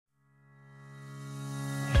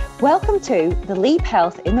Welcome to the Leap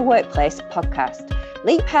Health in the Workplace podcast.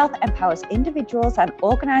 Leap Health empowers individuals and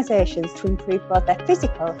organisations to improve both their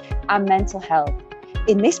physical and mental health.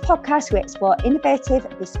 In this podcast, we explore innovative,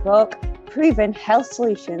 bespoke, proven health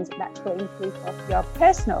solutions that will improve both your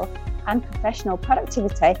personal and professional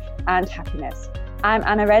productivity and happiness. I'm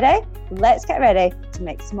Anna Reddy. Let's get ready to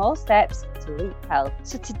make small steps to Leap Health.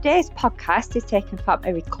 So today's podcast is taken from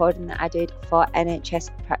a recording that I did for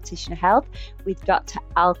NHS Practitioner Health with Dr.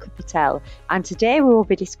 Alka Patel. And today we will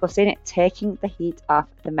be discussing taking the heat off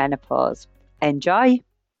the menopause. Enjoy.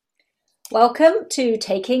 Welcome to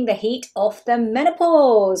Taking the Heat Off the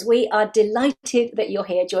Menopause. We are delighted that you're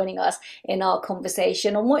here joining us in our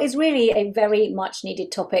conversation on what is really a very much needed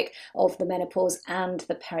topic of the menopause and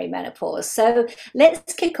the perimenopause. So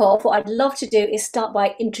let's kick off. What I'd love to do is start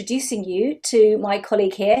by introducing you to my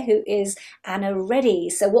colleague here, who is Anna Reddy.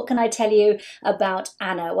 So what can I tell you about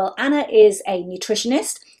Anna? Well, Anna is a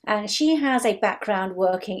nutritionist, and she has a background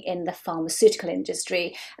working in the pharmaceutical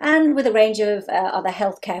industry and with a range of other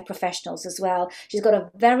healthcare professionals as well. She's got a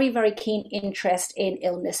very, very keen interest in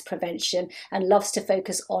illness prevention and loves to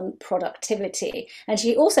focus on productivity. And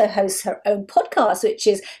she also hosts her own podcast, which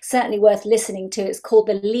is certainly worth listening to. It's called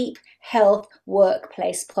the Leap Health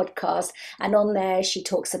Workplace Podcast. And on there, she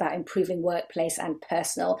talks about improving workplace and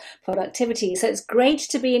personal productivity. So it's great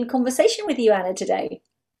to be in conversation with you, Anna, today.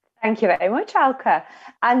 Thank you very much, Alka.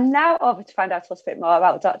 And now over to find out a little bit more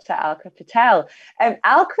about Dr. Alka Patel.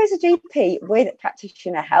 Alka is a GP with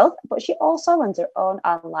Practitioner Health, but she also runs her own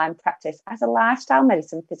online practice as a lifestyle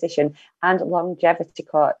medicine physician and longevity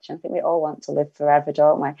coach. I think we all want to live forever,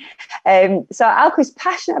 don't we? So Alka is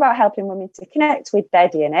passionate about helping women to connect with their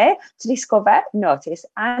DNA, to discover, notice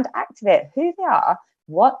and activate who they are,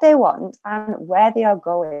 what they want and where they are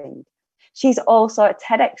going. She's also a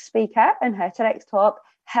TEDx speaker, and her TEDx talk,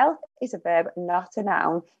 Health is a Verb, Not a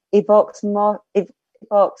Noun, evokes the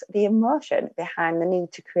emotion behind the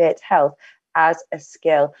need to create health as a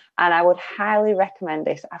skill. And I would highly recommend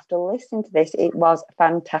this. After listening to this, it was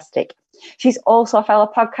fantastic. She's also a fellow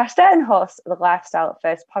podcaster and hosts the Lifestyle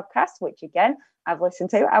First podcast, which again, I've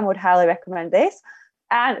listened to and would highly recommend this.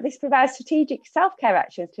 And this provides strategic self-care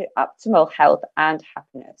actions to optimal health and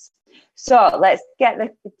happiness. So let's get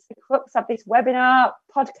the crux of this webinar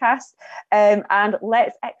podcast and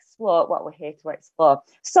let's explore what we're here to explore.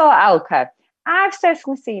 So Alka, I've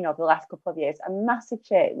certainly seen over the last couple of years a massive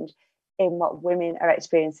change in what women are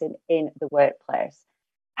experiencing in the workplace.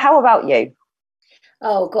 How about you?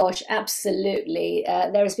 Oh gosh, absolutely.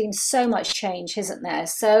 There has been so much change, hasn't there?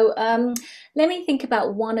 So let me think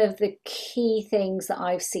about one of the key things that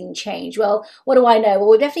I've seen change. Well, what do I know? Well,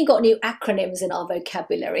 we've definitely got new acronyms in our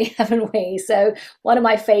vocabulary, haven't we? So one of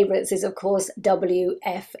my favorites is, of course,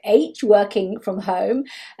 WFH, working from home,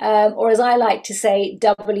 or as I like to say,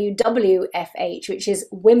 WWFH, which is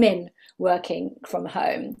women working from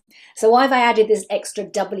home. So why have I added this extra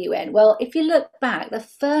WN? Well, if you look back, the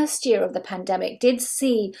first year of the pandemic did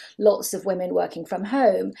see lots of women working from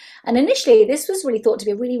home. And initially, this was really thought to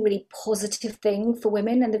be a really, really positive thing for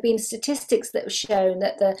women. And there have been statistics that have shown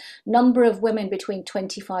that the number of women between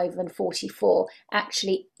 25 and 44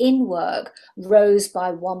 actually in work rose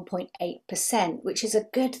by 1.8%, which is a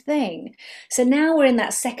good thing. So now we're in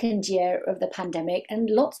that second year of the pandemic, and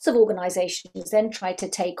lots of organizations then try to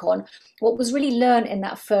take on what was really learned in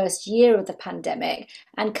that first year of the pandemic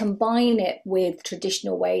and combine it with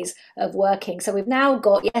traditional ways of working. So we've now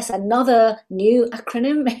got, yes, another new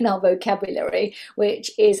acronym in our vocabulary,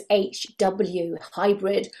 which is HW,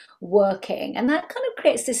 hybrid working. And that kind of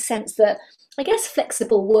creates this sense that, I guess,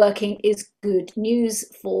 flexible working is good news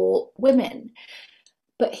for women.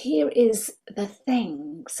 But here is the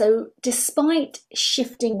thing. So despite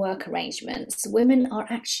shifting work arrangements, women are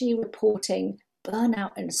actually reporting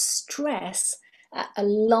burnout and stress at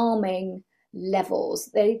alarming levels.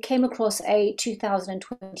 They came across a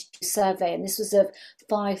 2022 survey, and this was of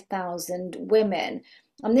 5,000 women.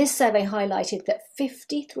 And this survey highlighted that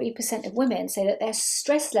 53% of women say that their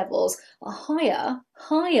stress levels are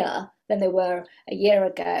higher than they were a year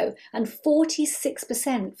ago, and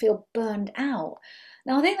 46% feel burned out.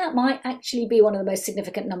 Now, I think that might actually be one of the most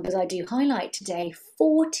significant numbers I do highlight today.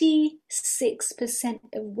 46%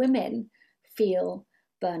 of women feel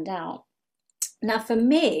burned out. Now, for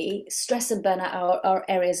me, stress and burnout are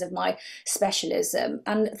areas of my specialism.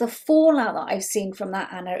 And the fallout that I've seen from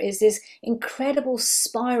that, Anna, is this incredible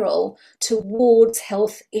spiral towards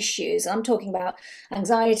health issues. I'm talking about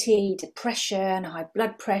anxiety, depression, high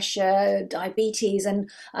blood pressure, diabetes, and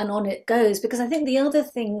on it goes. Because I think the other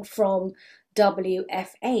thing from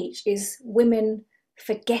WFH is women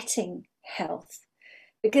forgetting health.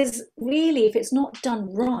 Because really, if it's not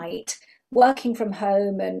done right, working from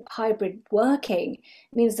home and hybrid working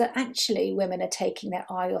means that actually women are taking their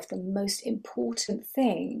eye off the most important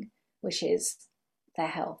thing, which is their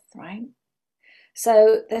health, right?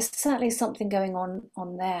 So there's certainly something going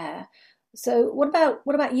on there. So what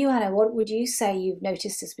about you, Anna? What would you say you've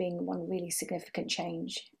noticed as being one really significant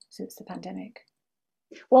change since the pandemic?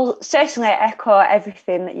 Well, certainly I echo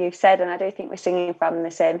everything that you've said, and I do think we're singing from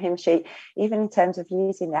the same hymn sheet, even in terms of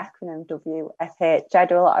using the acronym WFH. I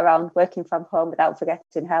do a lot around working from home without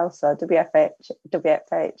forgetting health, so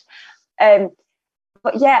WFH. Um,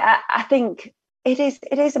 but yeah, I think it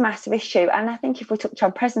is a massive issue, and I think if we touch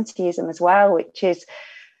on presenteeism as well, which is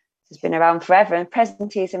has been around forever, and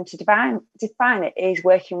presenteeism to define it is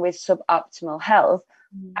working with suboptimal health.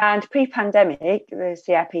 Mm. And pre-pandemic, the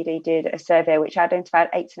CIPD did a survey which identified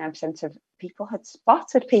 89% of people had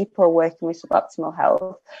spotted people working with suboptimal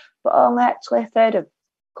health, but only actually a third of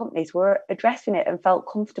companies were addressing it and felt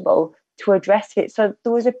comfortable to address it. So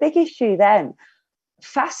there was a big issue then.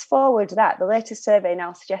 Fast forward that, the latest survey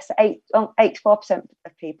now suggests that 84%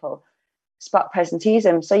 of people spot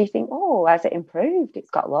presenteeism. So you think, oh, has it improved? It's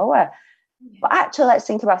got lower. Yeah. But actually, let's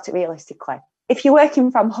think about it realistically. If you're working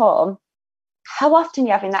from home, how often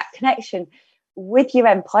you're having that connection with your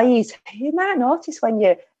employees who might notice when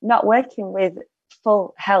you're not working with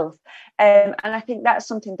full health. And I think that's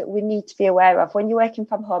something that we need to be aware of. When you're working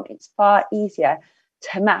from home, it's far easier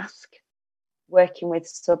to mask working with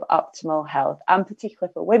suboptimal health, and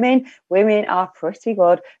particularly for women are pretty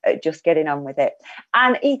good at just getting on with it.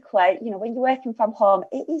 And equally, when you're working from home,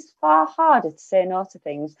 it is far harder to say no to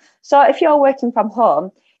things. So if you're working from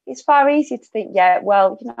home, it's far easier to think, yeah,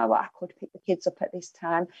 well, you know what, I could pick the kids up at this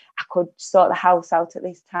time, I could sort the house out at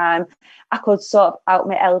this time, I could sort out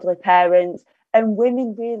my elderly parents. And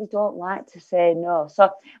women really don't like to say no. So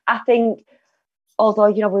I think,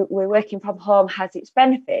 although we're working from home has its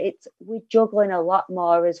benefits, we're juggling a lot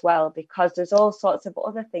more as well, because there's all sorts of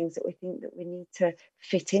other things that we think that we need to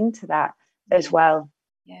fit into that as well.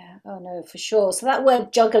 Yeah, oh no, for sure. So that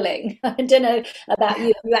word juggling, I don't know about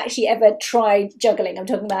you. Have you actually ever tried juggling? I'm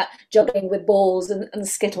talking about juggling with balls and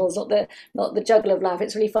skittles, not the juggle of life.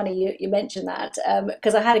 It's really funny you mentioned that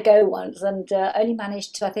because I had a go once and only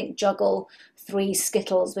managed to, I think, juggle three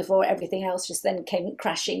skittles before everything else just then came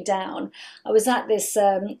crashing down. I was at this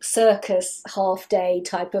circus half day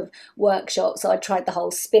type of workshop, so I tried the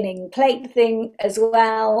whole spinning plate thing as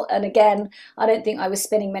well. And again, I don't think I was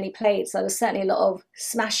spinning many plates. I was certainly a lot of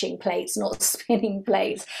smashing plates, not spinning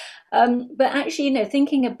plates. But actually,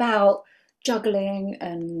 thinking about juggling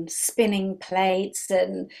and spinning plates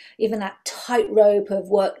and even that tightrope of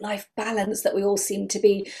work-life balance that we all seem to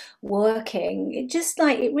be working,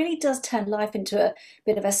 it really does turn life into a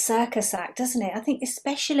bit of a circus act, doesn't it? I think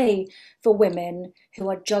especially for women who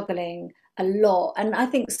are juggling a lot, and I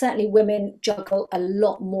think certainly women juggle a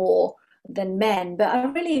lot more than men. But I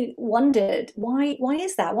really wondered why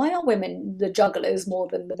is that? Why are women the jugglers more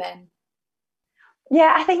than the men?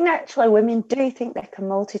 Yeah, I think naturally women do think they can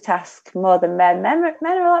multitask more than men. Men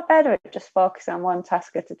are a lot better at just focusing on one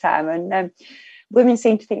task at a time, and women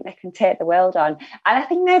seem to think they can take the world on. And I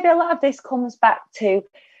think maybe a lot of this comes back to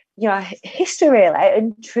history really,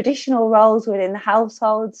 and traditional roles within the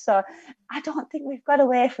household. So I don't think we've got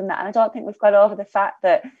away from that, and I don't think we've got over the fact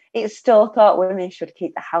that it's still thought women should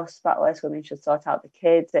keep the house spotless, women should sort out the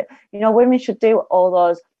kids, that women should do all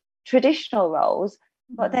those traditional roles.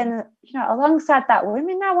 But Mm. then, alongside that,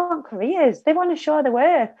 women now want careers. They want to show their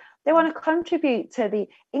worth. They want to contribute to the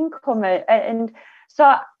income. And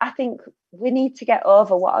so I think we need to get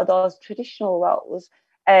over what are those traditional roles,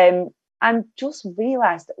 and just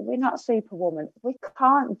realise that we're not superwoman. We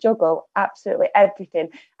can't juggle absolutely everything.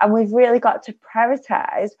 And we've really got to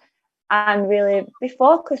prioritise and really be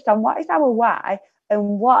focused on what is our why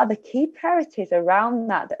and what are the key priorities around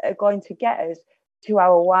that are going to get us to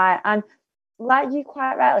our why. And like you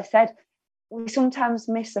quite rightly said, we sometimes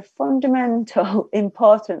miss the fundamental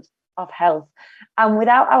importance of health. And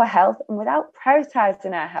without our health and without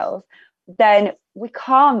prioritising our health, then we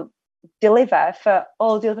can't deliver for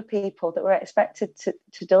all the other people that we're expected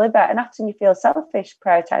to deliver. And often you feel selfish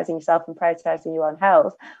prioritising yourself and prioritising your own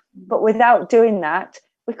health. But without doing that,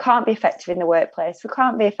 we can't be effective in the workplace. We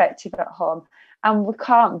can't be effective at home. And we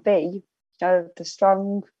can't be the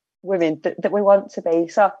strong women that we want to be.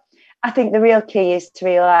 So I think the real key is to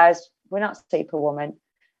realise we're not superwoman,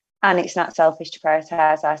 and it's not selfish to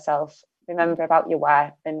prioritise ourselves. Remember about your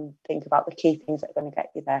why and think about the key things that are going to get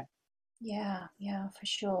you there. Yeah, yeah, for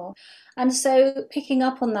sure. And so, picking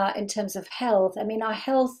up on that in terms of health, I mean, our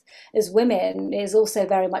health as women is also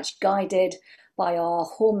very much guided by our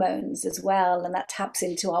hormones as well, and that taps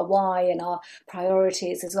into our why and our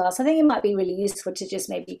priorities as well. So I think it might be really useful to just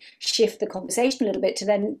maybe shift the conversation a little bit to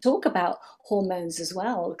then talk about hormones as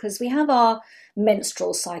well, because we have our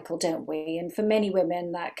menstrual cycle, don't we? And for many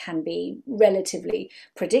women, that can be relatively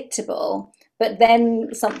predictable. But then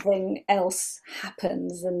something else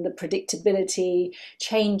happens and the predictability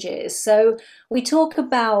changes. So we talk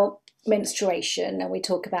about menstruation and we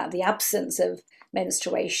talk about the absence of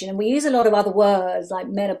menstruation, and we use a lot of other words like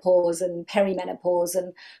menopause and perimenopause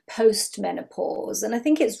and postmenopause. And I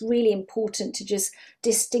think it's really important to just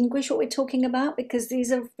distinguish what we're talking about, because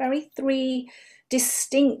these are very three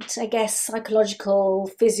distinct, I guess,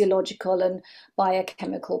 psychological, physiological, and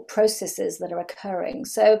biochemical processes that are occurring.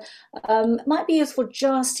 So it might be useful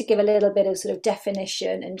just to give a little bit of sort of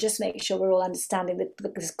definition and just make sure we're all understanding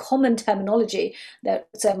this common terminology that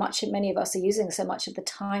many of us are using so much of the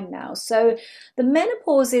time now. So the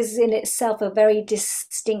menopause is in itself a very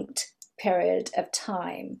distinct period of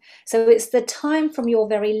time. So it's the time from your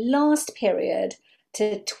very last period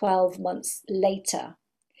to 12 months later.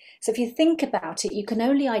 So if you think about it, you can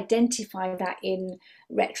only identify that in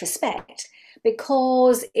retrospect,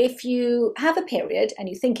 because if you have a period and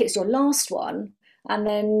you think it's your last one, and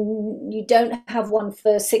then you don't have one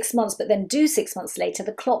for 6 months, but then do 6 months later,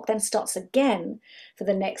 the clock then starts again for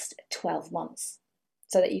the next 12 months.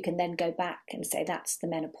 So that you can then go back and say that's the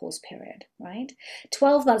menopause period, right?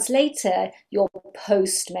 12 months later, you're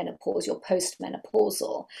post-menopause, you're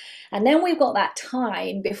postmenopausal. And then we've got that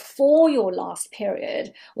time before your last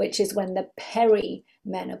period, which is when the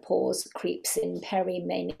perimenopause creeps in, peri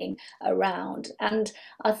meaning around. And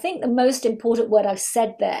I think the most important word I've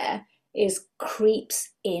said there is creeps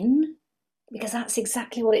in, because that's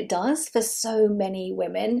exactly what it does for so many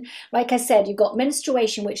women. Like I said, you've got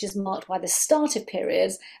menstruation, which is marked by the start of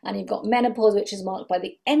periods, and you've got menopause, which is marked by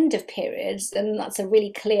the end of periods. And that's a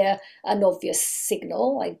really clear and obvious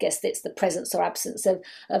signal. I guess it's the presence or absence of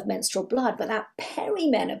menstrual blood. But that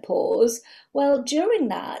perimenopause, well, during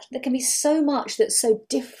that, there can be so much that's so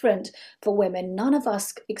different for women. None of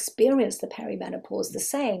us experience the perimenopause the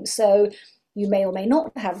same. So you may or may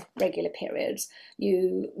not have regular periods.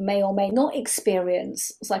 You may or may not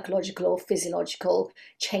experience psychological or physiological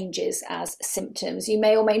changes as symptoms. You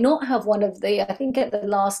may or may not have one of the, I think at the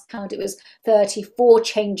last count, it was 34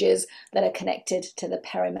 changes that are connected to the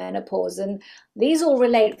perimenopause. And these all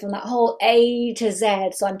relate from that whole A to Z.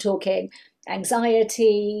 So I'm talking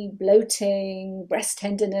anxiety, bloating, breast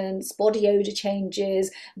tenderness, body odor changes,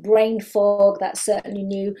 brain fog. That's certainly a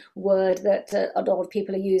new word that a lot of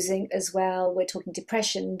people are using as well. We're talking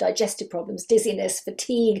depression, digestive problems, dizziness,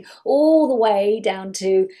 fatigue, all the way down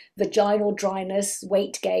to vaginal dryness,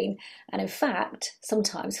 weight gain, and in fact,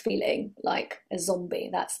 sometimes feeling like a zombie.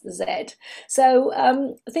 That's the Z.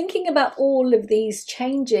 So thinking about all of these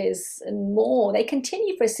changes and more, they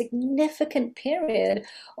continue for a significant period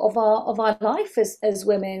of our life as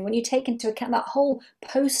women, when you take into account that whole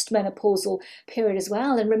postmenopausal period as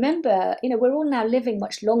well. And remember, we're all now living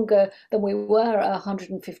much longer than we were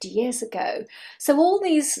 150 years ago. So all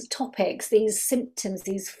these topics, these symptoms,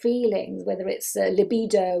 these feelings, whether it's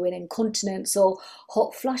libido and incontinence or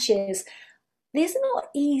hot flushes, these are not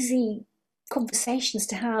easy conversations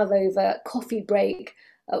to have over coffee break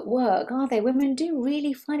at work, are they? Women do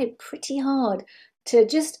really find it pretty hard to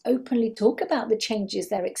just openly talk about the changes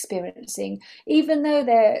they're experiencing, even though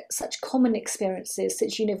they're such common experiences,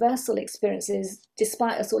 such universal experiences,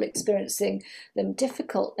 despite us all experiencing them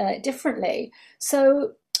differently.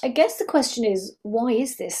 So I guess the question is, why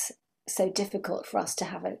is this so difficult for us to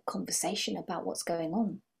have a conversation about what's going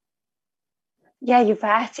on? Yeah, you're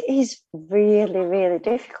right. It is really, really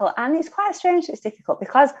difficult. And it's quite strange it's difficult,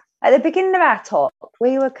 because at the beginning of our talk,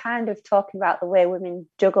 we were kind of talking about the way women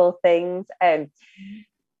juggle things. And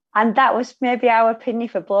that was maybe our opinion.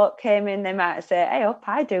 If a bloke came in, they might say, hey, up,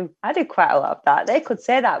 I do quite a lot of that. They could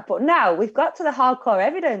say that. But now we've got to the hardcore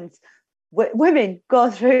evidence. Women go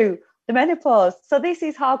through the menopause. So this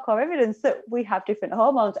is hardcore evidence that we have different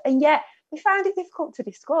hormones. And yet we find it difficult to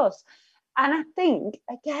discuss. And I think,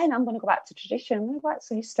 again, I'm going to go back to tradition. I'm going to go back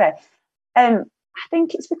to history. I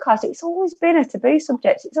think it's because it's always been a taboo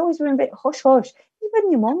subject. It's always been a bit hush-hush.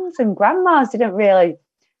 Even your mums and grandmas didn't really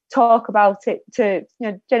talk about it to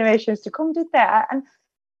generations to come, did they? And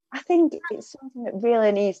I think it's something that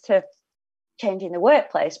really needs to change in the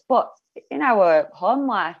workplace, but in our home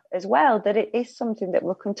life as well, that it is something that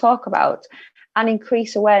we can talk about and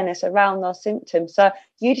increase awareness around those symptoms. So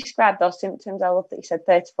you described those symptoms. I love that you said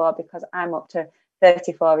 34, because I'm up to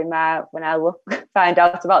 34 when I find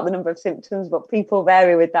out about the number of symptoms, but people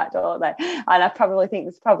vary with that, don't they? And I probably think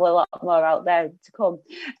there's probably a lot more out there to come.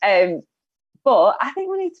 But I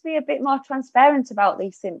think we need to be a bit more transparent about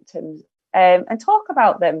these symptoms, and talk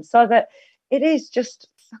about them, so that it is just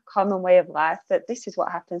a common way of life, that this is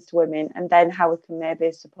what happens to women, and then how we can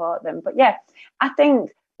maybe support them. But yeah, I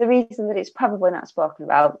think the reason that it's probably not spoken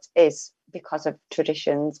about is because of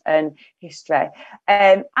traditions and history.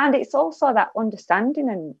 And it's also that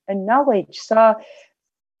understanding and knowledge. So,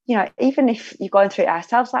 even if you're going through it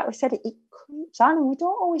ourselves, like we said, it creeps on, and we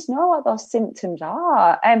don't always know what those symptoms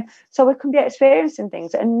are. So we can be experiencing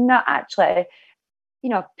things and not actually,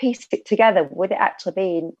 piece it together with it actually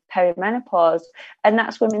being perimenopause. And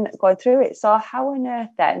that's women that are going through it. So how on earth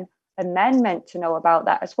then are men meant to know about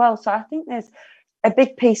that as well? So I think there's a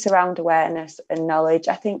big piece around awareness and knowledge.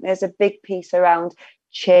 I think there's a big piece around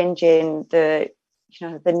changing the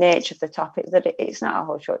nature of the topic, that it's not a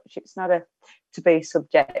hush hush, it's not a taboo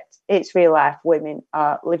subject, it's real life. Women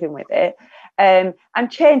are living with it, and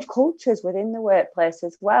change cultures within the workplace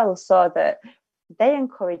as well, so that they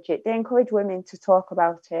encourage it. They encourage women to talk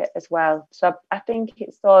about it as well. So I think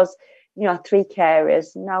it's those, three key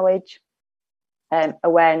areas: knowledge,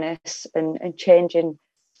 awareness, and changing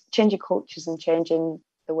cultures and changing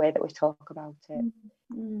the way that we talk about it.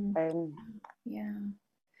 Yeah.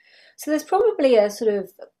 So there's probably a sort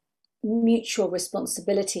of mutual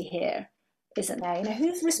responsibility here, isn't there?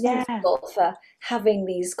 Who's responsible for having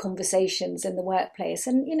these conversations in the workplace?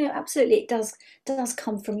 And absolutely, it does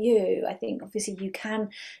come from you. I think obviously you can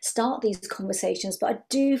start these conversations, but I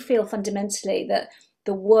do feel fundamentally that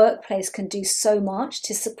the workplace can do so much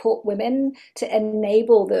to support women, to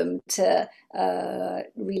enable them to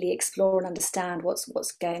really explore and understand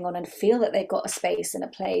what's going on, and feel that they've got a space and a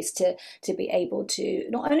place to be able to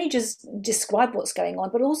not only just describe what's going on,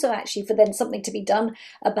 but also actually for then something to be done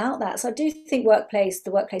about that. So I do think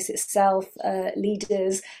the workplace itself,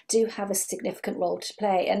 leaders do have a significant role to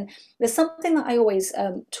play. And there's something that I always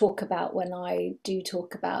talk about when I do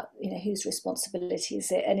talk about whose responsibility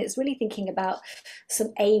is it, and it's really thinking about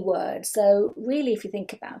some A words. So really, if you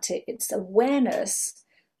think about it, it's awareness,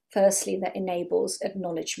 firstly, that enables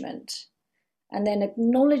acknowledgement. And then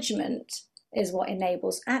acknowledgement is what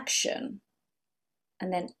enables action.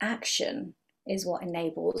 And then action is what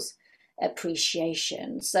enables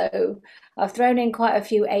appreciation. So I've thrown in quite a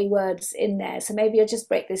few A words in there. So maybe I'll just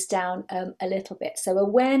break this down a little bit. So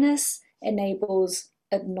awareness enables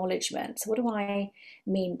acknowledgement. So what do I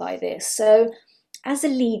mean by this? So as a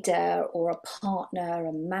leader or a partner,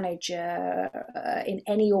 a manager in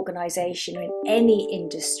any organization or in any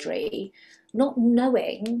industry, not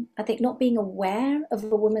knowing, I think not being aware of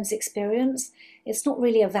a woman's experience, it's not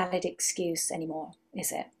really a valid excuse anymore,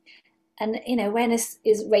 is it? And awareness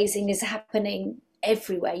is happening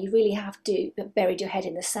everywhere. You really have to bury your head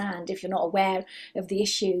in the sand if you're not aware of the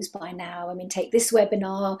issues by now. I mean, take this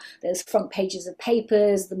webinar, there's front pages of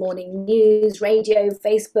papers, the morning news, radio,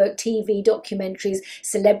 Facebook, TV, documentaries,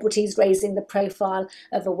 celebrities raising the profile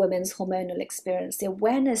of a woman's hormonal experience. The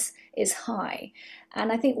awareness is high.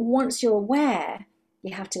 And I think once you're aware,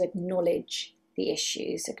 you have to acknowledge the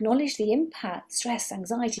issues, acknowledge the impact: stress,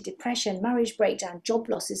 anxiety, depression, marriage breakdown, job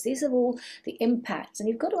losses. These are all the impacts, and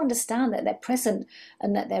you've got to understand that they're present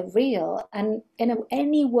and that they're real. And in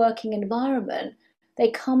any working environment, they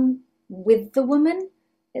come with the woman.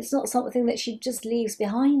 It's not something that she just leaves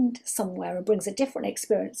behind somewhere and brings a different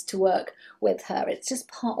experience to work with her. It's just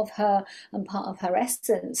part of her and part of her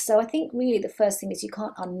essence. So I think really the first thing is you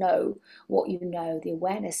can't unknow what you know. The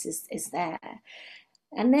awareness is there.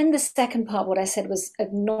 And then the second part, what I said was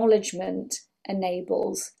acknowledgement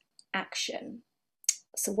enables action.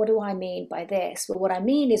 So what do I mean by this? Well, what I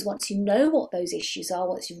mean is once you know what those issues are,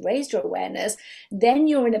 once you've raised your awareness, then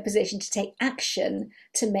you're in a position to take action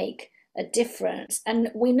to make a difference.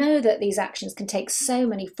 And we know that these actions can take so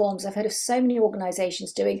many forms. I've heard of so many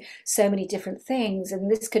organizations doing so many different things,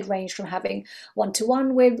 and this could range from having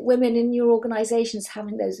one-to-one with women in your organizations,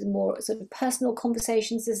 having those more sort of personal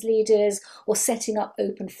conversations as leaders, or setting up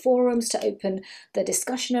open forums to open the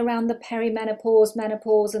discussion around the perimenopause,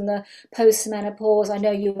 menopause, and the post-menopause. I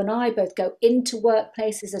know you and I both go into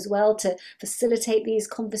workplaces as well to facilitate these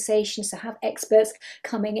conversations, to have experts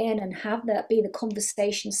coming in and have that be the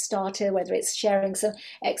conversation starter, whether it's sharing some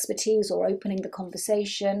expertise or opening the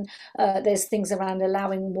conversation. There's things around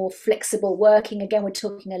allowing more flexible working. Again, we're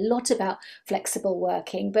talking a lot about flexible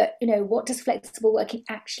working, but what does flexible working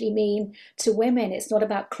actually mean to women? It's not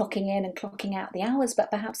about clocking in and clocking out the hours, but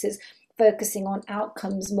perhaps it's focusing on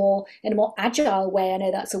outcomes more in a more agile way. I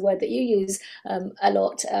know that's a word that you use a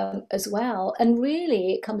lot as well. And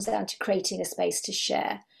really it comes down to creating a space to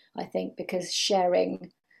share, I think, because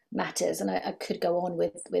sharing matters. And I could go on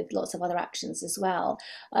with lots of other actions as well.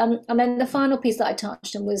 And then the final piece that I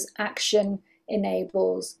touched on was action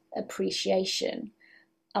enables appreciation.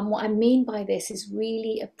 And what I mean by this is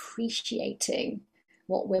really appreciating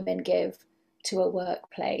what women give to a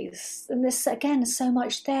workplace. And there's, again, so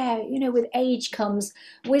much there. You know, with age comes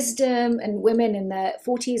wisdom, and women in their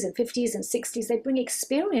 40s and 50s and 60s, they bring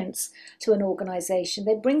experience to an organization.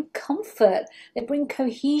 They bring comfort, they bring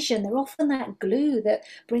cohesion. They're often that glue that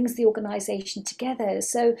brings the organization together.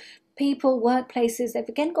 So people, workplaces, they've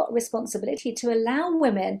again got a responsibility to allow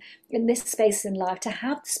women in this space in life to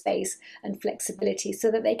have the space and flexibility so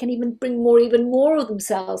that they can even more of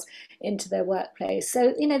themselves into their workplace.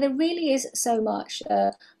 So, you know, there really is so much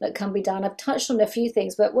that can be done. I've touched on a few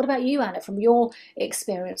things, but what about you, Anna, from your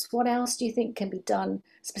experience? What else do you think can be done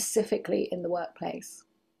specifically in the workplace?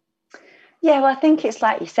 Yeah, well, I think it's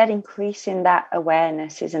like you said, increasing that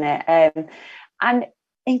awareness, isn't it? And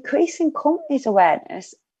increasing companies'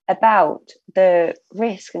 awareness about the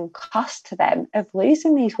risk and cost to them of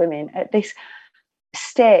losing these women at this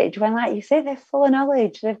stage when, like you say, they're full of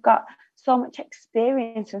knowledge, they've got so much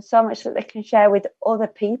experience and so much that they can share with other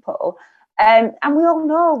people. And we all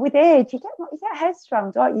know with age, you get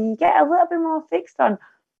headstrong, don't you? You get a little bit more fixed on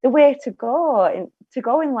the way to go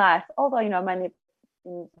in life. Although, you know, many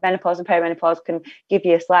menopause and perimenopause can give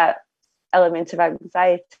you a slight element of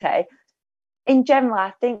anxiety. In general,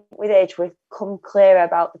 I think with age, we've come clear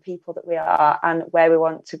about the people that we are and where we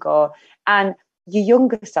want to go. And your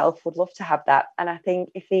younger self would love to have that. And I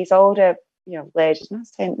think if these older, you know, ladies, not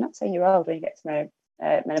saying you're old when you get to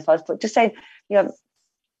menopause, but just saying, you know,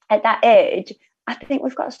 at that age, I think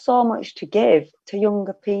we've got so much to give to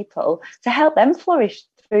younger people to help them flourish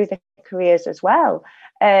through their careers as well.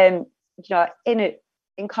 You know,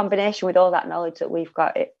 in combination with all that knowledge that we've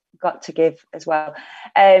got to give as well.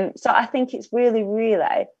 So I think it's really,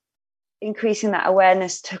 really increasing that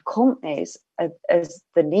awareness to companies as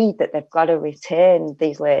the need that they've got to retain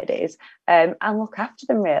these ladies and look after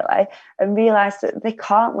them really, and realise that they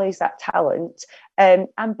can't lose that talent. And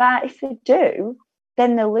but if they do,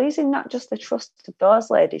 then they're losing not just the trust of those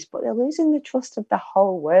ladies, but they're losing the trust of the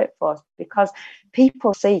whole workforce, because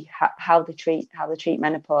people see how they treat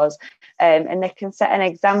menopause, and they can set an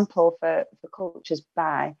example for cultures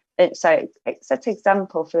by it. So it sets an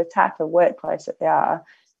example for the type of workplace that they are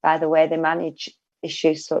by the way they manage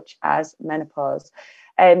issues such as menopause.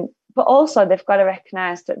 But also they've got to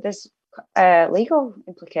recognise that there's legal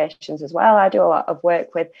implications as well. I do a lot of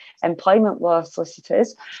work with employment law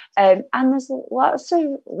solicitors, and there's lots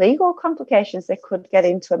of legal complications they could get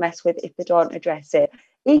into a mess with if they don't address it.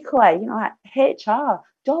 Equally, you know, like HR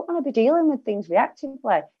don't want to be dealing with things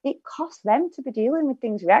reactively. It costs them to be dealing with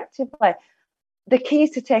things reactively. The key is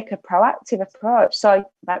to take a proactive approach. So,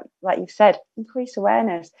 like you've said, increase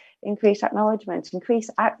awareness, increase acknowledgement, increase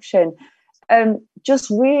action, just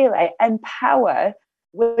really empower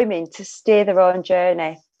women to steer their own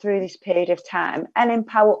journey through this period of time, and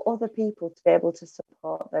empower other people to be able to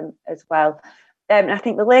support them as well. I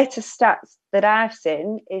think the latest stats that I've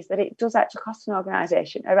seen is that it does actually cost an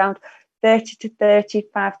organisation around £30,000 to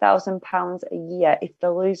 £35,000 a year if they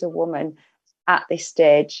lose a woman at this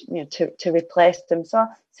stage, you know, to replace them. So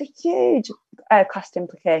it's a huge cost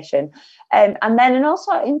implication. And then an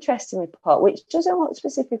also interesting report, which doesn't look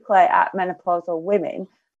specifically at menopausal women,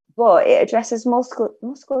 but it addresses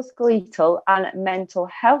musculoskeletal and mental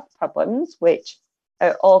health problems, which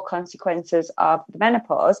are all consequences of the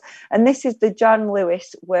menopause. And this is the John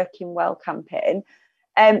Lewis Working Well campaign.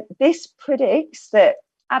 This predicts that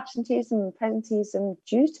absenteeism and presenteeism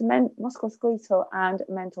due to musculoskeletal and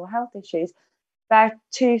mental health issues by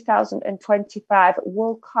 2025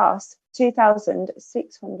 will cost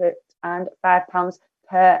 £2,605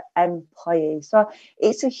 per employee. So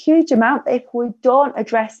it's a huge amount that if we don't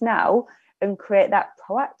address now and create that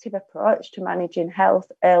proactive approach to managing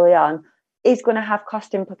health early on, is going to have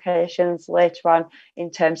cost implications later on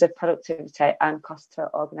in terms of productivity and cost to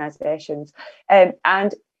organisations.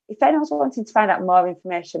 And if anyone's wanting to find out more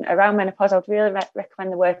information around menopause, I would really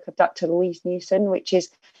recommend the work of Dr. Louise Newson, which is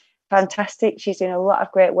fantastic. She's doing a lot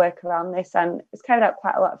of great work around this and has carried out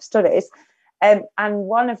quite a lot of studies. And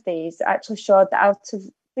one of these actually showed that out of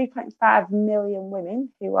 3.5 million women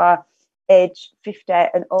who are aged 50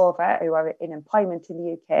 and over, who are in employment in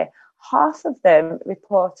the UK, half of them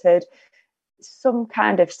reported some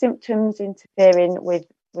kind of symptoms interfering with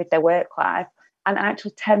their work life, and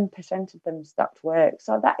actually 10% of them stopped work.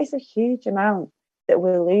 So that is a huge amount that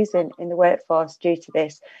we're losing in the workforce due to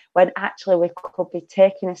this, when actually we could be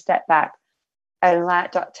taking a step back and,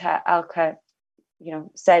 like Dr. Alka, you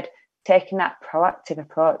know, said, taking that proactive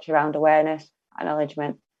approach around awareness,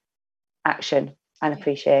 acknowledgement, action and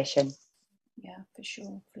appreciation. Yeah,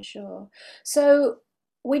 for sure. So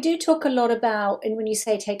we do talk a lot about, and when you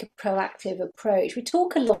say take a proactive approach, we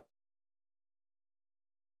talk a lot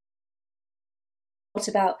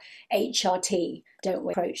about HRT, don't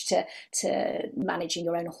we, approach to managing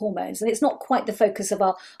your own hormones. And it's not quite the focus of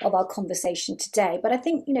our conversation today, but I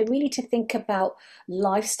think, really to think about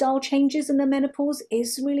lifestyle changes in the menopause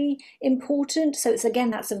is really important. So it's,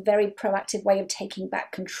 again, that's a very proactive way of taking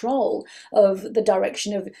back control of the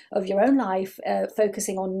direction of your own life,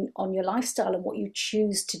 focusing on your lifestyle and what you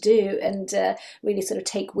choose to do, and really sort of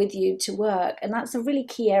take with you to work. And that's a really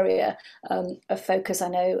key area of focus, I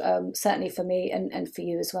know, certainly for me and for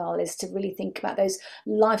you as well, is to really think about those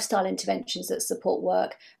lifestyle interventions that support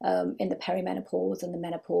work in the perimenopause and the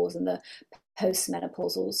menopause and the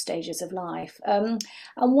postmenopausal stages of life. And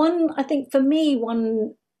I think for me,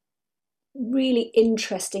 one really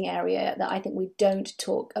interesting area that I think we don't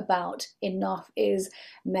talk about enough is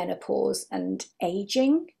menopause and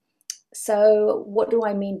aging. So what do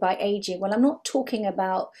I mean by aging? Well, I'm not talking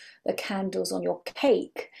about the candles on your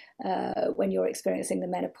cake when you're experiencing the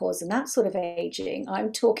menopause and that sort of aging.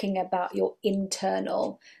 I'm talking about your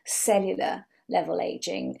internal cellular level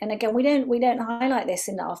aging. And again, we don't highlight this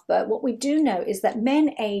enough, but what we do know is that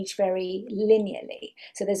men age very linearly.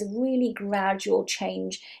 So there's a really gradual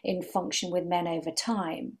change in function with men over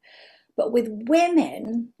time. But with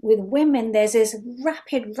women, there's this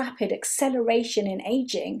rapid acceleration in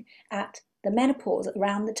aging at the menopause,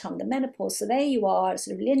 around the time of the menopause. So there you are,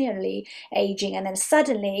 sort of linearly aging, and then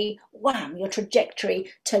suddenly, wham, your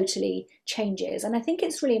trajectory totally changes. And I think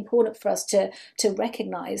it's really important for us to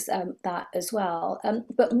recognize that as well.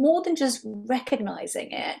 But more than just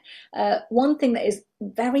recognizing it, one thing that is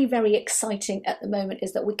very exciting at the moment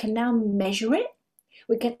is that we can now measure it.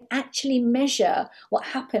 We can actually measure what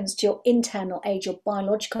happens to your internal age, your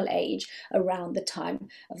biological age, around the time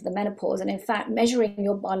of the menopause. And in fact, measuring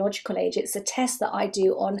your biological age, it's a test that I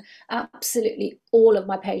do on absolutely all of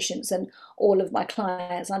my patients and all of my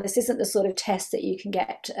clients. Now, this isn't the sort of test that you can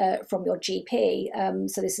get from your GP.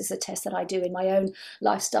 So this is a test that I do in my own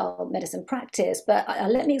lifestyle medicine practice. But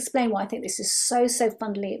let me explain why I think this is so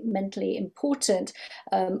fundamentally important,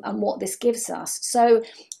 and what this gives us. So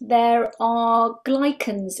there are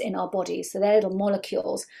glycans in our bodies. So they're little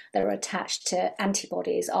molecules that are attached to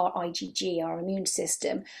antibodies, our IgG, our immune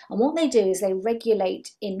system. And what they do is they regulate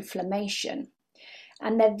inflammation.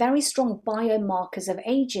 And they're very strong biomarkers of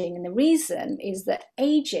aging. And the reason is that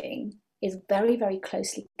aging is very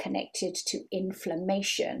closely connected to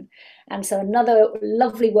inflammation. And so another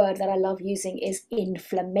lovely word that I love using is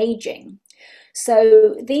inflammaging.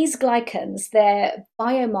 So these glycans, they're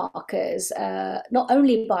biomarkers, not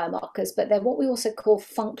only biomarkers, but they're what we also call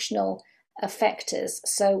functional effectors.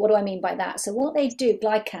 So what do I mean by that? So what they do,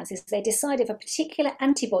 glycans, is they decide if a particular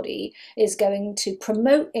antibody is going to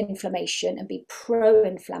promote inflammation and be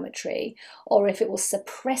pro-inflammatory, or if it will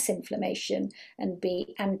suppress inflammation and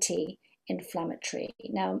be anti-inflammatory.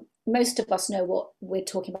 Now, most of us know what we're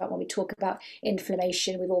talking about when we talk about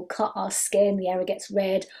inflammation. We've all cut our skin, the area gets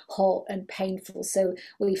red, hot, and painful. So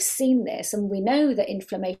we've seen this, and we know that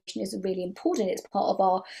inflammation is really important. It's part of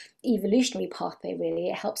our evolutionary pathway, really.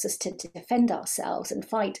 It helps us to defend ourselves and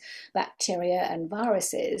fight bacteria and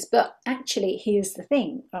viruses. But actually, here's the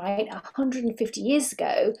thing, right? 150 years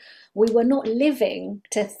ago, we were not living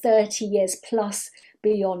to 30 years plus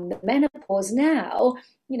beyond the menopause. Now,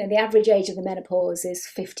 the average age of the menopause is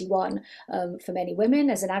 51 for many women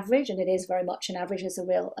as an average, and it is very much an average. There's a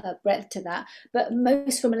real breadth to that. But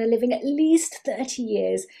most women are living at least 30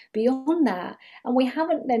 years beyond that. And we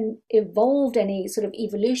haven't then evolved any sort of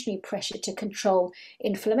evolutionary pressure to control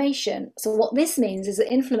inflammation. So what this means is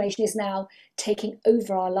that inflammation is now taking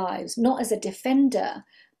over our lives, not as a defender,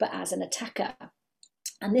 but as an attacker.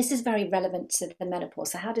 And this is very relevant to the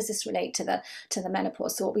menopause. So how does this relate to the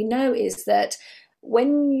menopause? So what we know is that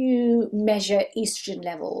when you measure estrogen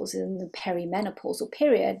levels in the perimenopausal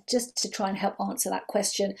period, just to try and help answer that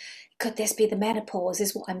question, could this be the menopause?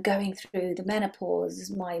 Is what I'm going through the menopause?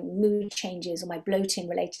 Is my mood changes or my bloating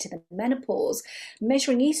related to the menopause?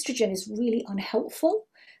 Measuring estrogen is really unhelpful,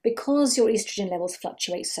 because your estrogen levels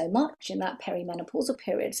fluctuate so much in that perimenopausal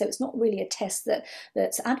period. So it's not really a test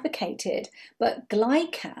that's advocated. But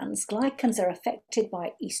glycans are affected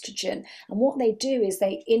by estrogen. And what they do is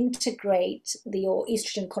they integrate your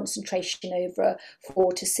estrogen concentration over a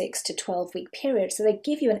 4 to 6 to 12-week period. So they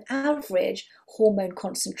give you an average hormone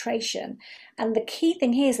concentration. And the key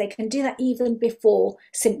thing here is they can do that even before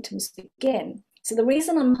symptoms begin. So the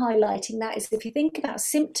reason I'm highlighting that is if you think about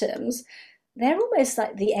symptoms, they're almost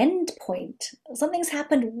like the end point. Something's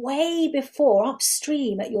happened way before,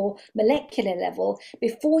 upstream at your molecular level,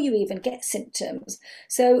 before you even get symptoms.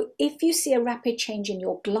 So if you see a rapid change in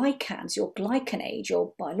your glycans, your glycan age,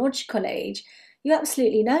 your biological age, you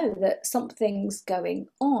absolutely know that something's going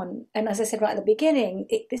on. And as I said right at the beginning,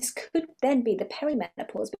 this could then be the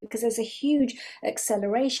perimenopause because there's a huge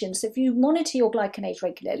acceleration. So if you monitor your glycan age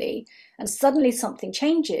regularly and suddenly something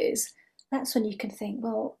changes, that's when you can think,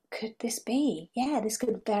 well, could this be? Yeah, this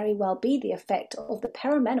could very well be the effect of the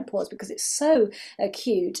perimenopause because it's so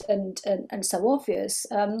acute and so obvious.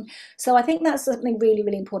 So I think that's something really,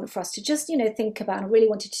 really important for us to just, think about. And I really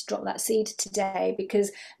wanted to drop that seed today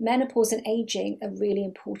because menopause and aging are really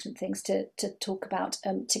important things to talk about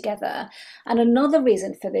together. And another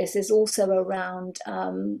reason for this is also around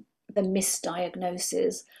the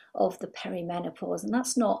misdiagnosis of the perimenopause, and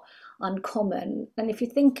that's not uncommon. And if you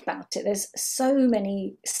think about it, there's so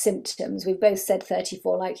many symptoms. We've both said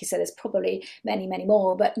 34, like you said, there's probably many, many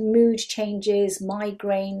more, but mood changes,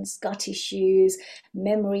 migraines, gut issues,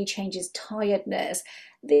 memory changes, tiredness.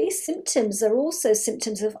 These symptoms are also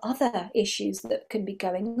symptoms of other issues that can be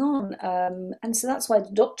going on. And so that's why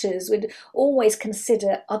the doctors would always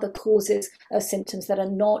consider other causes of symptoms that are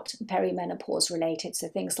not perimenopause related. So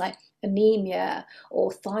things like anemia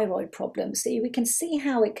or thyroid problems. So we can see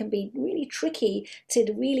how it can be really tricky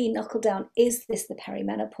to really knuckle down, is this the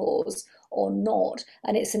perimenopause or not?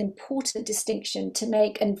 And it's an important distinction to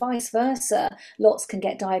make, and vice versa. Lots can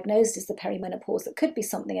get diagnosed as the perimenopause that could be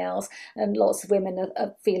something else, and lots of women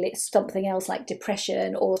feel it's something else like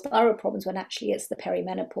depression or thyroid problems when actually it's the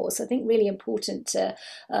perimenopause. So I think really important to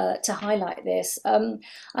highlight this. And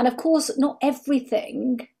of course, not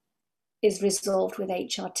everything is resolved with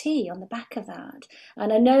HRT on the back of that.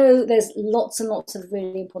 And I know there's lots and lots of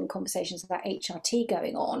really important conversations about HRT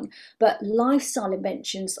going on, but lifestyle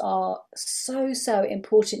interventions are so, so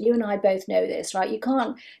important. You and I both know this, right? You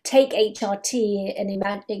can't take HRT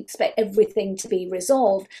and expect everything to be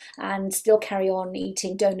resolved and still carry on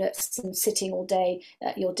eating donuts and sitting all day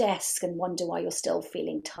at your desk and wonder why you're still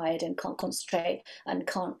feeling tired and can't concentrate and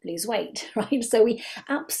can't lose weight, right? So we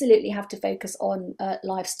absolutely have to focus on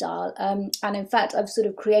lifestyle. And in fact, I've sort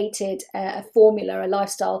of created a formula, a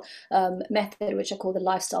lifestyle method, which I call the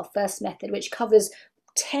Lifestyle First method, which covers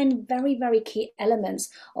 10 very, very key elements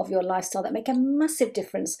of your lifestyle that make a massive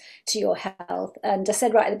difference to your health. And I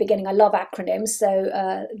said right at the beginning, I love acronyms.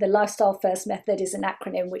 So the Lifestyle First method is an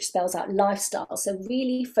acronym which spells out lifestyle. So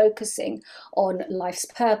really focusing on life's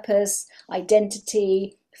purpose,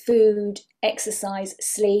 identity, food, exercise,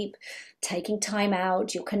 sleep, taking time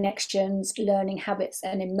out, your connections, learning habits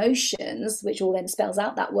and emotions, which all then spells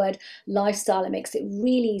out that word lifestyle. It makes it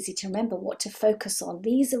really easy to remember what to focus on.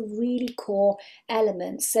 These are really core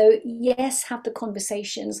elements. So yes, have the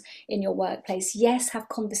conversations in your workplace. Yes, have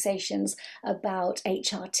conversations about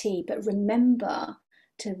HRT, but remember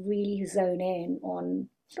to really zone in on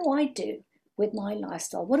what do I do with my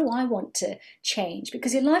lifestyle? What do I want to change?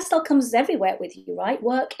 Because your lifestyle comes everywhere with you, right?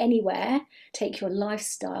 Work anywhere, take your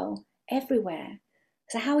lifestyle everywhere.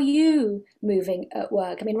 So how are you moving at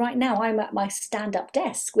work? I mean, right now I'm at my stand-up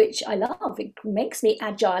desk, which I love. It makes me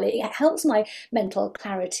agile. It helps my mental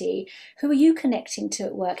clarity. Who are you connecting to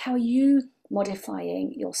at work? How are you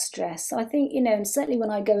modifying your stress? So I think, and certainly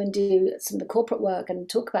when I go and do some of the corporate work and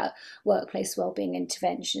talk about workplace wellbeing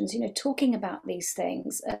interventions, talking about these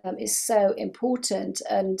things is so important.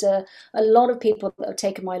 And a lot of people that have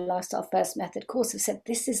taken my Lifestyle First method course have said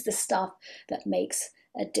this is the stuff that makes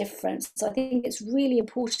a difference. So I think it's really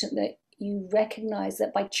important that you recognize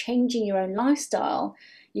that by changing your own lifestyle,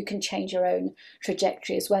 you can change your own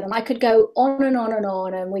trajectory as well. And I could go on and on and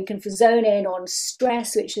on, and we can zone in on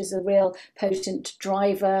stress, which is a real potent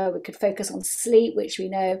driver. We could focus on sleep, which we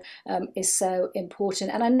know is so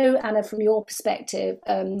important. And I know, Anna, from your perspective,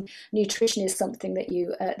 nutrition is something that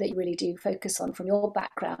you really do focus on from your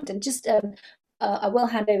background. And just I will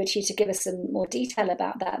hand over to you to give us some more detail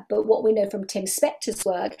about that. But what we know from Tim Spector's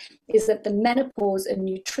work is that the menopause and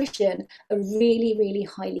nutrition are really, really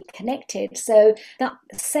highly connected. So that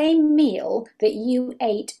same meal that you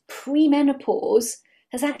ate pre-menopause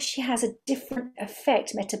has a different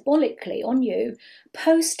effect metabolically on you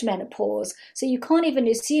post-menopause. So you can't even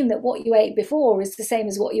assume that what you ate before is the same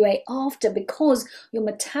as what you ate after, because your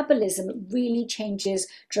metabolism really changes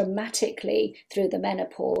dramatically through the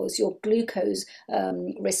menopause. Your glucose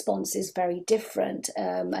response is very different.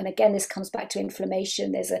 And again, this comes back to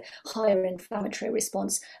inflammation. There's a higher inflammatory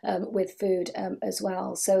response with food as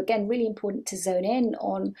well. So again, really important to zone in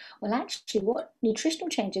on, well, actually, what nutritional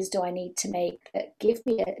changes do I need to make that give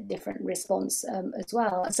could be a different response as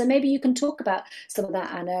well. So maybe you can talk about some of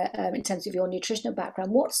that, Anna, in terms of your nutritional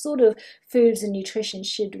background. What sort of foods and nutrition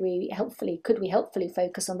could we helpfully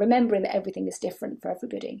focus on, remembering that everything is different for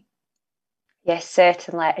everybody? Yes,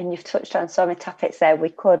 certainly. And you've touched on so many topics there. We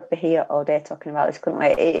could be here all day talking about this, couldn't we?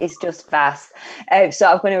 It is just vast. So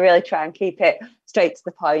I'm going to really try and keep it straight to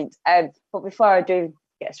the point. But before I do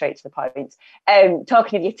get straight to the point,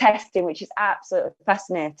 talking of your testing, which is absolutely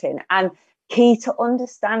fascinating and key to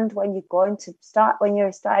understand when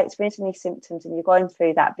you're start experiencing these symptoms and you're going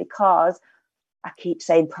through that, because I keep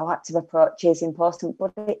saying proactive approach is important,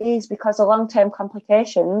 but it is because the long-term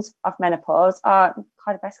complications of menopause are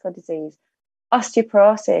cardiovascular disease,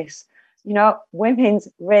 osteoporosis, women's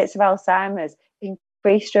rates of Alzheimer's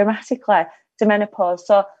increase dramatically to menopause.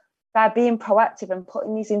 So by being proactive and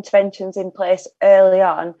putting these interventions in place early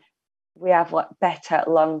on, we have better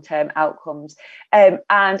long-term outcomes. And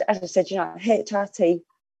as I said, HRT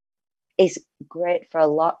is great for a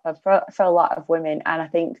lot of women, and I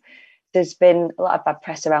think there's been a lot of bad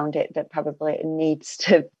press around it that probably needs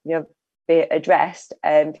to be addressed,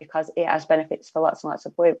 because it has benefits for lots and lots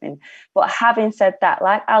of women. But having said that,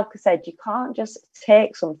 like Alka said, you can't just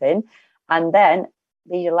take something and then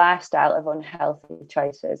lead a lifestyle of unhealthy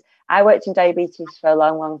choices. I worked in diabetes for a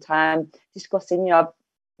long, long time, discussing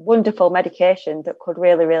wonderful medication that could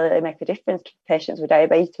really, really make a difference to patients with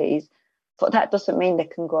diabetes. But that doesn't mean they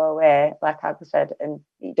can go away, like Alka said, and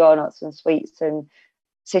eat donuts and sweets and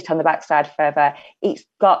sit on the backside forever. It's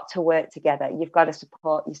got to work together. You've got to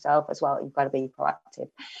support yourself as well. You've got to be proactive.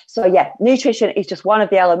 So yeah, nutrition is just one of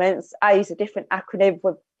the elements. I use a different acronym.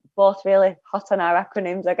 We're both really hot on our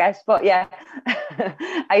acronyms, I guess. But yeah,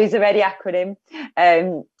 I use a READY acronym.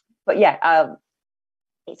 But yeah,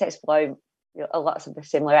 it's exploring lots of the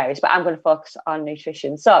similar areas, but I'm going to focus on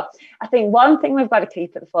nutrition. So I think one thing we've got to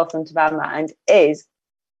keep at the forefront of our mind is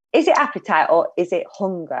it appetite or is it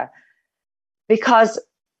hunger? Because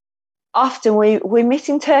often we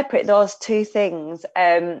misinterpret those two things,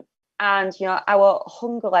 and our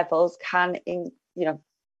hunger levels can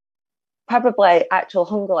probably actual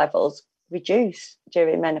hunger levels reduce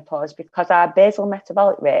during menopause, because our basal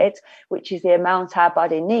metabolic rate, which is the amount our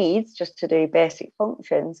body needs just to do basic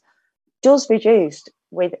functions, does reduce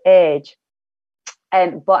with age.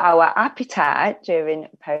 But our appetite during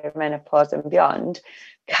perimenopause and beyond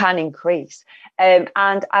can increase, and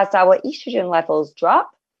as our estrogen levels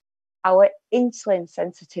drop, our insulin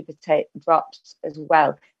sensitivity drops as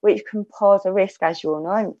well, which can pose a risk, as you will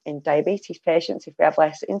know, in diabetes patients, if we have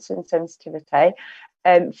less insulin sensitivity,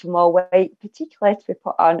 for more weight, particularly to be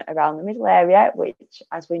put on around the middle area, which,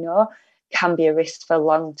 as we know, can be a risk for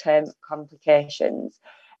long-term complications.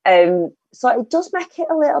 So it does make it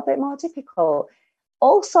a little bit more difficult.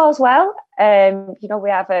 Also, as well, we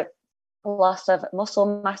have a loss of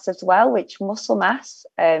muscle mass as well, which muscle mass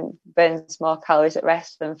burns more calories at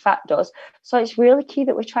rest than fat does. So it's really key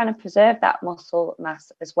that we're trying to preserve that muscle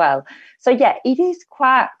mass as well. So yeah, it is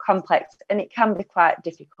quite complex and it can be quite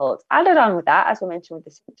difficult. Added on with that, as we mentioned with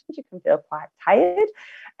the symptoms, you can feel quite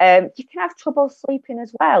tired. You can have trouble sleeping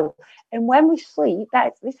as well. And when we sleep,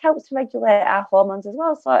 this helps to regulate our hormones as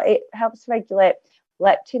well. So it helps to regulate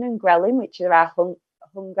leptin and ghrelin, which are our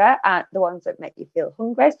hunger, and the ones that make you feel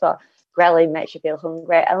hungry. So ghrelin makes you feel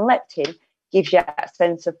hungry, and leptin gives you a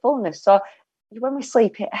sense of fullness. So when we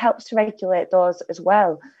sleep, it helps to regulate those as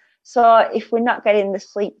well. So if we're not getting the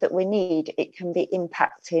sleep that we need, it can be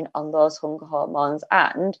impacting on those hunger hormones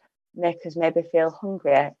and make us maybe feel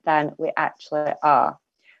hungrier than we actually are.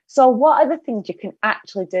 So what are the things you can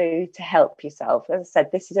actually do to help yourself? As I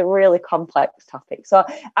said, this is a really complex topic. So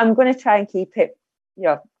I'm going to try and keep it,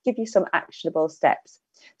 give you some actionable steps.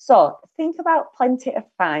 So think about plenty of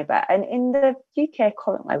fibre. And in the UK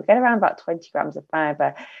currently, we get around about 20 grams of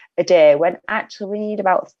fibre a day, when actually we need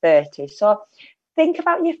about 30. So think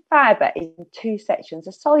about your fibre in two sections,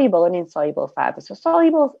 a soluble and insoluble fibre. So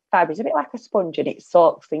soluble fibre is a bit like a sponge and it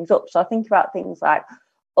soaks things up. So think about things like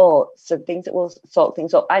oats and things that will soak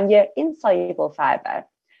things up. And your insoluble fibre,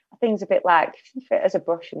 things a bit like, if you think of it as a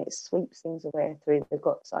brush and it sweeps things away through the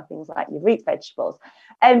gut, so things like your root vegetables.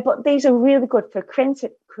 But these are really good for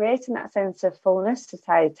creating that sense of fullness,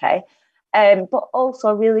 satiety, but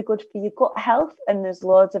also really good for your gut health. And there's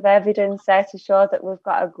loads of evidence there to show that we've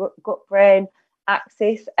got a gut-brain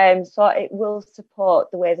axis, so it will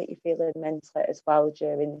support the way that you're feeling mentally as well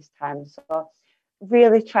during this time. So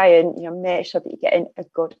really try and make sure that you're getting a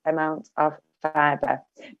good amount of fibre.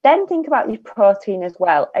 Then think about your protein as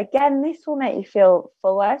well. Again, this will make you feel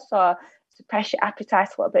fuller, so suppress your appetite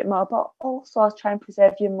a little bit more, but also try and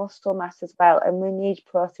preserve your muscle mass as well. And we need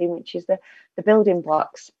protein, which is the building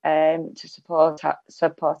blocks to support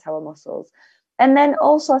our muscles. And then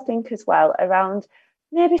also think as well around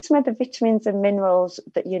maybe some of the vitamins and minerals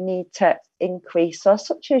that you need to increase, so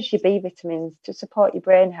such as your B vitamins to support your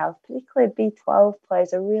brain health. Particularly B12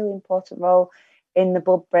 plays a really important role in the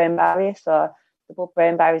blood-brain barrier. So the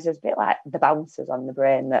blood-brain barrier is a bit like the bouncers on the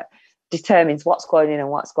brain that determines what's going in and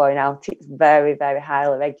what's going out. It's very, very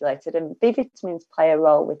highly regulated, and B vitamins play a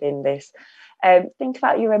role within this. Think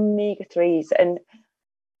about your omega-3s, and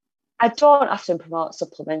I don't often promote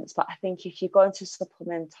supplements, but I think if you're going to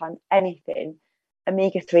supplement on anything,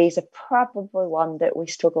 omega-3s are probably one that we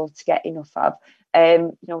struggle to get enough of.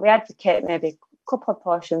 We advocate maybe a couple of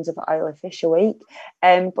portions of oily fish a week,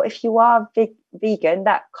 but if you are vegan,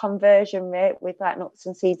 that conversion rate with like nuts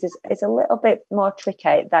and seeds is a little bit more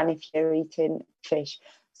tricky than if you're eating fish.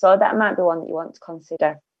 So that might be one that you want to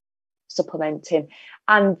consider supplementing.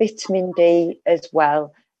 And vitamin D as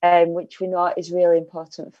well, which we know is really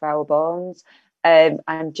important for our bones.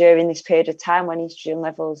 And during this period of time when estrogen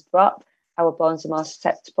levels drop, our bones are more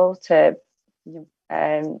susceptible to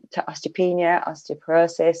osteopenia,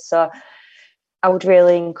 osteoporosis. So I would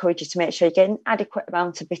really encourage you to make sure you get an adequate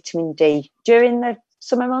amount of vitamin D. During the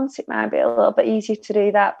summer months, it might be a little bit easier to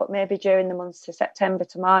do that, but maybe during the months to September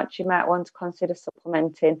to March, you might want to consider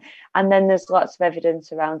supplementing. And then there's lots of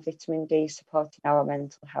evidence around vitamin D supporting our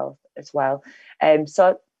mental health as well.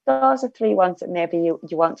 So those are three ones that maybe you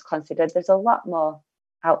want to consider. There's a lot more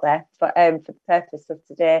out there, but for the purpose of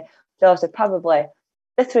today, those are probably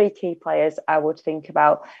the three key players I would think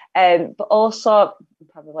about. But also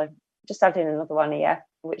probably just adding another one here,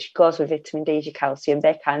 which goes with vitamin D, your calcium.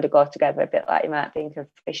 They kind of go together a bit like you might think of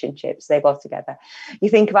fish and chips. They go together. You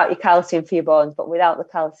think about your calcium for your bones, but without the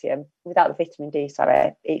vitamin D,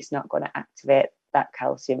 it's not going to activate that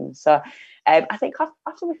calcium. So I think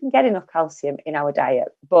often we can get enough calcium in our diet,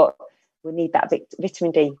 but we need that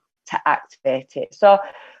vitamin D to activate it. So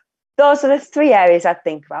those are the three areas I'd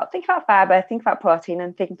think about. Think about fibre, think about protein,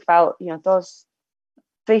 and think about those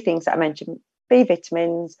three things that I mentioned: B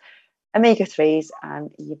vitamins, omega-3s,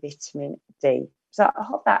 and your vitamin D. So I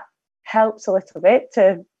hope that helps a little bit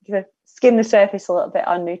to skim the surface a little bit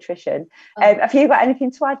on nutrition. Have you got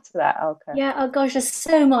anything to add to that, Alka? Yeah, oh gosh, there's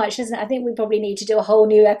so much, isn't it? I think we probably need to do a whole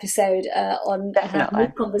new episode on have a new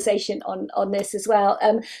conversation on this as well.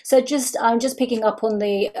 So I'm just picking up on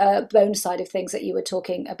the bone side of things that you were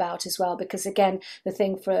talking about as well, because again, the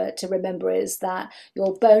thing to remember is that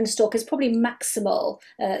your bone stock is probably maximal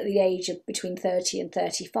at the age of between 30 and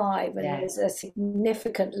 35, and there's a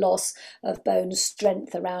significant loss of bone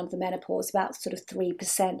strength around the menopause, about sort of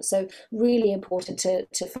 3%. So really important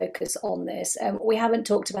to focus on this. We haven't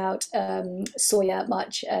talked about soya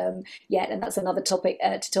much yet, and that's another topic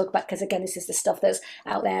to talk about, because again, this is the stuff that's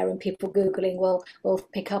out there and people Googling will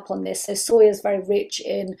pick up on this. So soya is very rich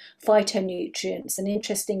in phytonutrients, and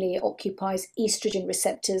interestingly, it occupies estrogen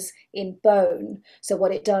receptors in bone. So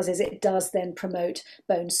what it does is it does then promote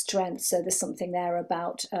bone strength. So there's something there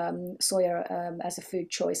about soya as a food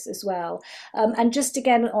choice as well. And just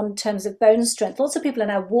again, on terms of bone strength, lots of people are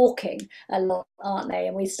now walking a lot, aren't they?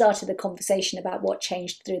 And we started the conversation about what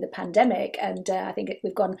changed through the pandemic, and I think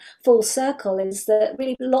we've gone full circle, is that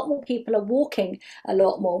really a lot more people are walking a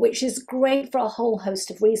lot more, which is great for a whole host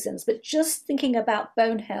of reasons. But just thinking about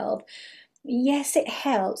bone health, yes, it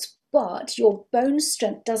helps, but your bone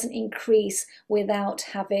strength doesn't increase without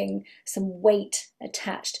having some weight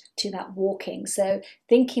attached to that walking. So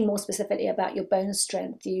thinking more specifically about your bone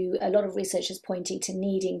strength, a lot of research is pointing to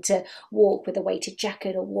needing to walk with a weighted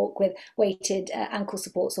jacket or walk with weighted ankle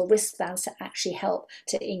supports or wristbands to actually help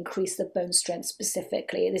to increase the bone strength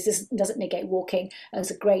specifically. This doesn't negate walking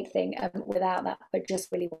as a great thing without that, but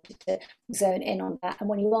just really wanted to zone in on that. And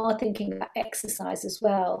when you are thinking about exercise as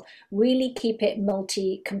well, really keep it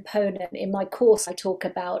multi-component. In my course, I talk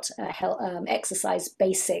about exercise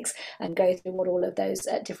basics and go through what all of those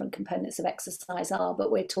different components of exercise are,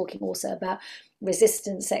 but we're talking also about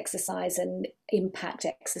resistance exercise and impact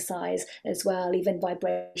exercise as well. Even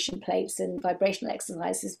vibration plates and vibrational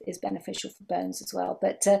exercise is beneficial for bones as well.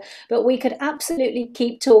 But we could absolutely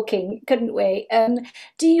keep talking, couldn't we?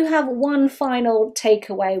 Do you have one final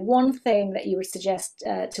takeaway, one thing that you would suggest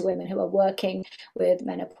to women who are working with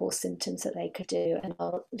menopause symptoms that they could do? And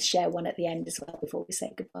I'll share one at the end as well before we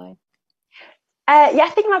say goodbye. I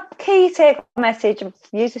think my key take message, I've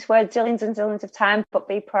used this word zillions and zillions of times, but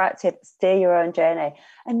be proactive, steer your own journey,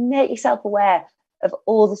 and make yourself aware of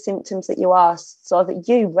all the symptoms that you are, so that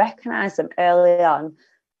you recognise them early on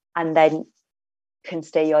and then can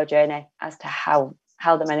steer your journey as to how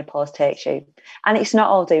how the menopause takes you. And it's not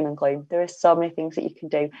all doom and gloom. There are so many things that you can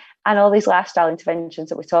do. And all these lifestyle interventions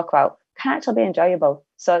that we talk about can actually be enjoyable.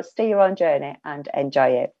 So stay your own journey and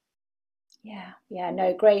enjoy it. Yeah,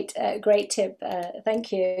 no, great tip.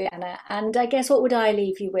 Thank you, Anna. And I guess what would I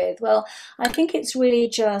leave you with? Well, I think it's really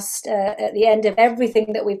just at the end of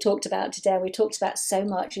everything that we've talked about today, we talked about so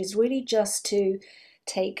much, is really just to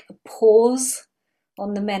take a pause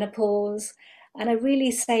on the menopause. And I really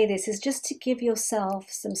say this is just to give yourself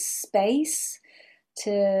some space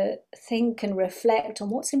to think and reflect on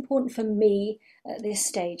what's important for me at this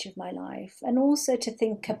stage of my life, and also to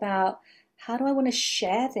think about how do I want to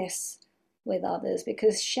share this with others,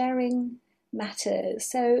 because sharing matters.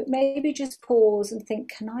 So maybe just pause and think,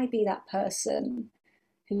 can I be that person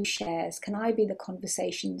who shares? Can I be the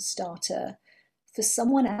conversation starter for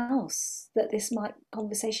someone else, that this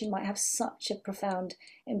conversation might have such a profound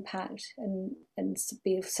impact and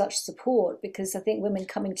be of such support? Because I think women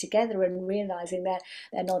coming together and realizing that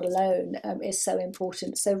they're not alone is so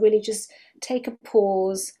important. So really just take a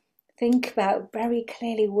pause, think about very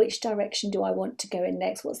clearly, which direction do I want to go in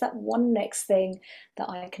next? What's that one next thing that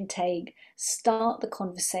I can take? Start the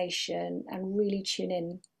conversation and really tune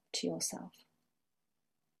in to yourself.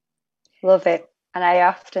 Love it. And I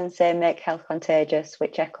often say make health contagious,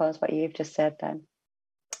 which echoes what you've just said then.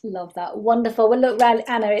 Love that. Wonderful. Well, look,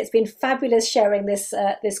 Anna, it's been fabulous sharing this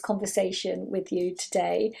conversation with you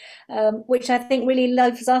today, which I think really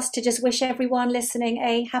loves us to just wish everyone listening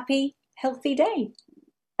a happy, healthy day.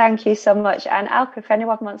 Thank you so much. And Alka, if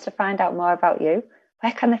anyone wants to find out more about you,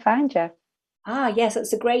 where can they find you? Yes,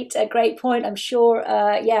 that's a great point. I'm sure,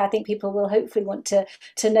 I think people will hopefully want to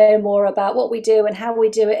know more about what we do and how we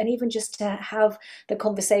do it, and even just to have the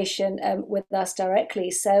conversation with us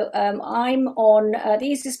directly. So I'm on, the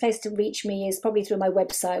easiest place to reach me is probably through my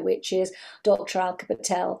website, which is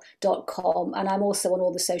dralkapatel.com. And I'm also on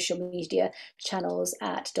all the social media channels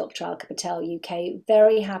at Dr. Alka Patel UK.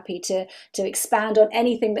 Very happy to expand on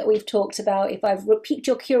anything that we've talked about. If I've piqued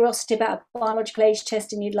your curiosity about a biological age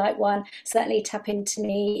test and you'd like one, certainly tap into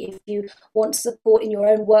me. If you want support in your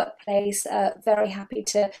own workplace, very happy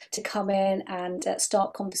to come in and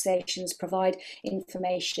start conversations, provide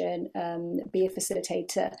information, be a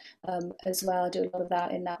facilitator as well. I do a lot of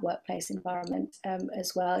that in that workplace environment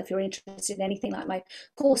as well. If you're interested in anything like my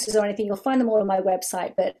courses or anything, you'll find them all on my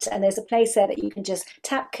website. And there's a place there that you can just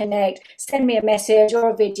tap connect, send me a message or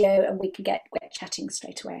a video, and we can get chatting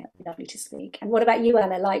straight away. It'd be lovely to speak. And what about you,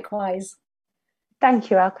 Anna? Likewise.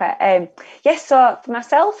 Thank you, Alka. Yes, so for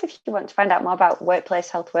myself, if you want to find out more about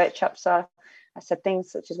workplace health workshops, so I said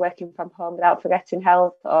things such as working from home without forgetting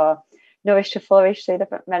health, or nourish to flourish through the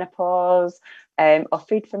menopause, or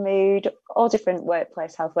food for mood, all different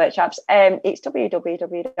workplace health workshops. It's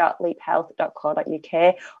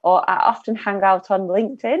www.leaphealth.co.uk, or I often hang out on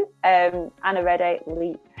LinkedIn, Anna Reddy,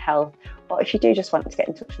 Leap Health. Or if you do just want to get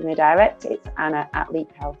in touch with me direct, it's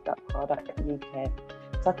anna@leaphealth.co.uk.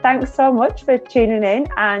 So thanks so much for tuning in,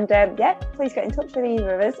 and please get in touch with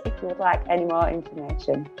either of us if you would like any more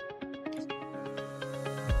information.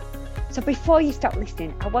 So before you stop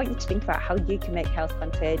listening, I want you to think about how you can make health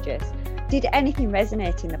contagious. Did anything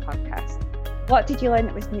resonate in the podcast? What did you learn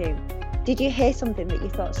that was new? Did you hear something that you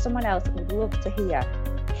thought someone else would love to hear?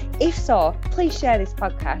 If so, please share this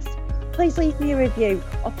podcast. Please leave me a review,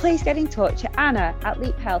 or please get in touch at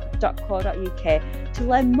anna@leaphealth.co.uk to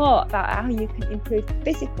learn more about how you can improve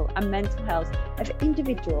physical and mental health of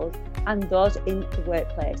individuals and those in the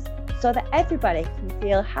workplace, so that everybody can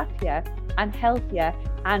feel happier and healthier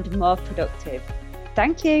and more productive.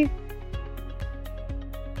 Thank you.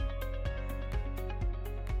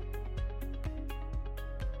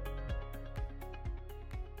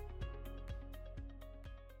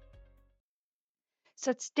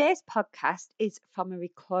 So today's podcast is from a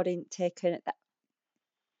recording taken at the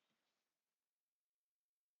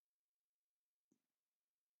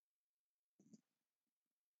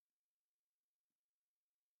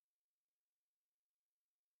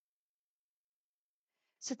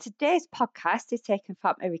So today's podcast is taken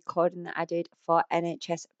from a recording that I did for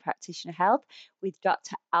NHS Practitioner Health with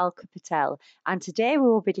Dr. Alka Patel. And today we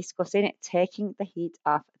will be discussing taking the heat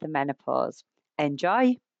off the menopause.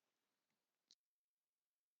 Enjoy.